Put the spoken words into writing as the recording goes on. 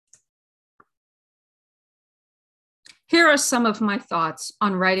Here are some of my thoughts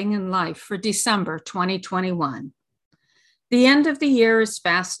on writing in life for December 2021. The end of the year is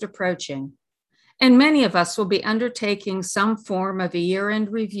fast approaching, and many of us will be undertaking some form of a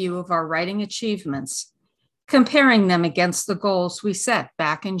year-end review of our writing achievements, comparing them against the goals we set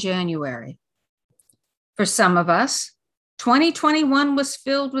back in January. For some of us, 2021 was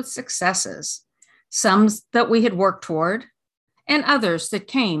filled with successes, some that we had worked toward, and others that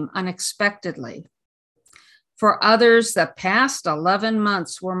came unexpectedly. For others, the past 11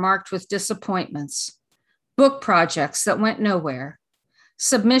 months were marked with disappointments, book projects that went nowhere,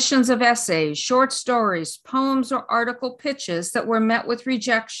 submissions of essays, short stories, poems, or article pitches that were met with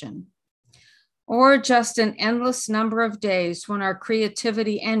rejection, or just an endless number of days when our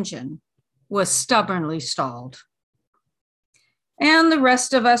creativity engine was stubbornly stalled. And the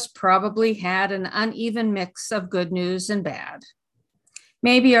rest of us probably had an uneven mix of good news and bad.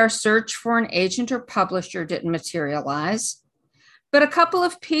 Maybe our search for an agent or publisher didn't materialize, but a couple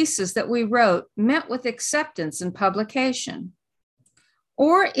of pieces that we wrote met with acceptance and publication.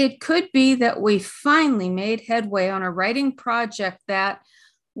 Or it could be that we finally made headway on a writing project that,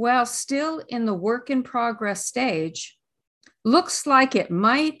 while still in the work in progress stage, looks like it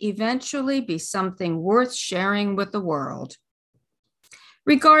might eventually be something worth sharing with the world.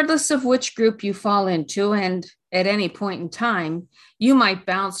 Regardless of which group you fall into, and at any point in time, you might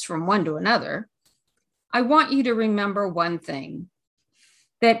bounce from one to another, I want you to remember one thing,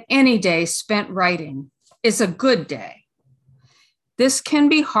 that any day spent writing is a good day. This can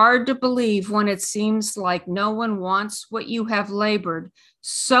be hard to believe when it seems like no one wants what you have labored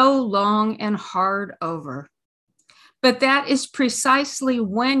so long and hard over. But that is precisely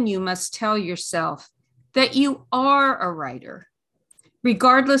when you must tell yourself that you are a writer,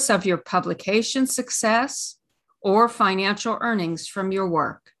 regardless of your publication success or financial earnings from your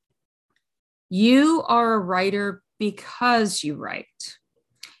work. You are a writer because you write.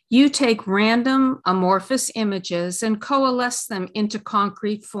 You take random amorphous images and coalesce them into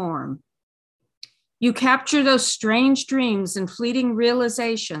concrete form. You capture those strange dreams and fleeting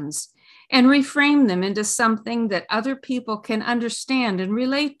realizations and reframe them into something that other people can understand and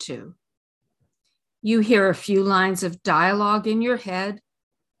relate to. You hear a few lines of dialogue in your head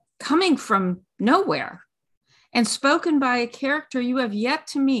coming from nowhere and spoken by a character you have yet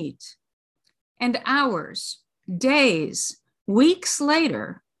to meet. And hours, days, weeks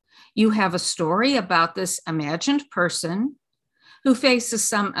later, you have a story about this imagined person who faces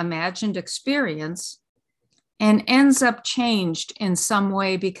some imagined experience and ends up changed in some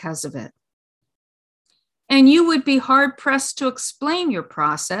way because of it. And you would be hard-pressed to explain your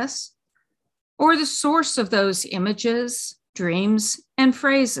process or the source of those images, dreams, and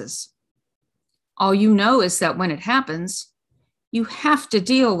phrases. All you know is that when it happens, you have to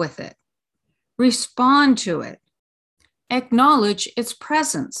deal with it, respond to it, acknowledge its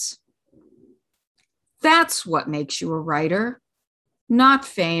presence. That's what makes you a writer, not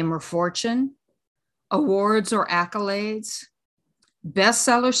fame or fortune, awards or accolades,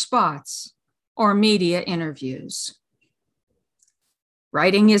 bestseller spots, or media interviews.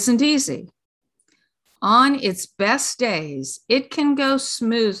 Writing isn't easy. On its best days, it can go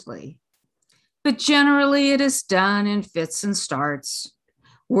smoothly, but generally it is done in fits and starts,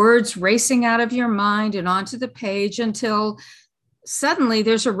 words racing out of your mind and onto the page until suddenly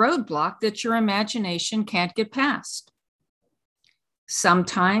there's a roadblock that your imagination can't get past.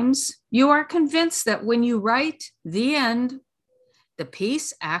 Sometimes you are convinced that when you write the end, the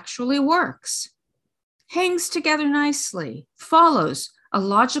piece actually works, hangs together nicely, follows a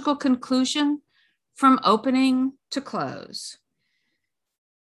logical conclusion from opening to close.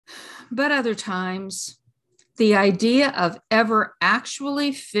 But other times, the idea of ever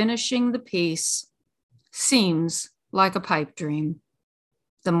actually finishing the piece seems like a pipe dream.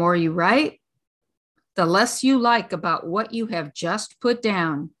 The more you write, the less you like about what you have just put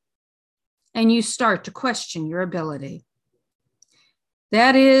down, and you start to question your ability.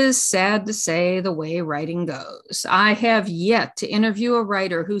 That is, sad to say, the way writing goes. I have yet to interview a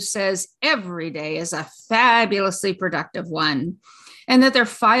writer who says every day is a fabulously productive one, and that their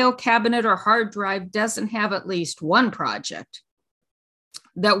file cabinet or hard drive doesn't have at least one project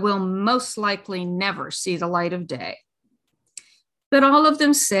that will most likely never see the light of day. But all of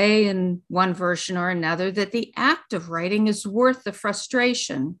them say in one version or another that the act of writing is worth the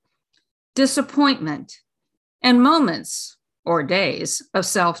frustration, disappointment, and moments or days of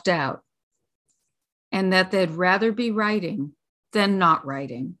self-doubt, and that they'd rather be writing than not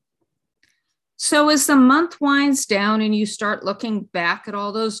writing. So as the month winds down and you start looking back at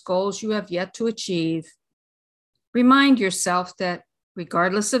all those goals you have yet to achieve, remind yourself that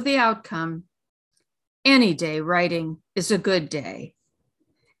regardless of the outcome, any day writing is a good day,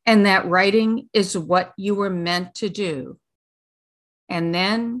 and that writing is what you were meant to do. And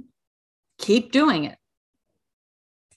then keep doing it.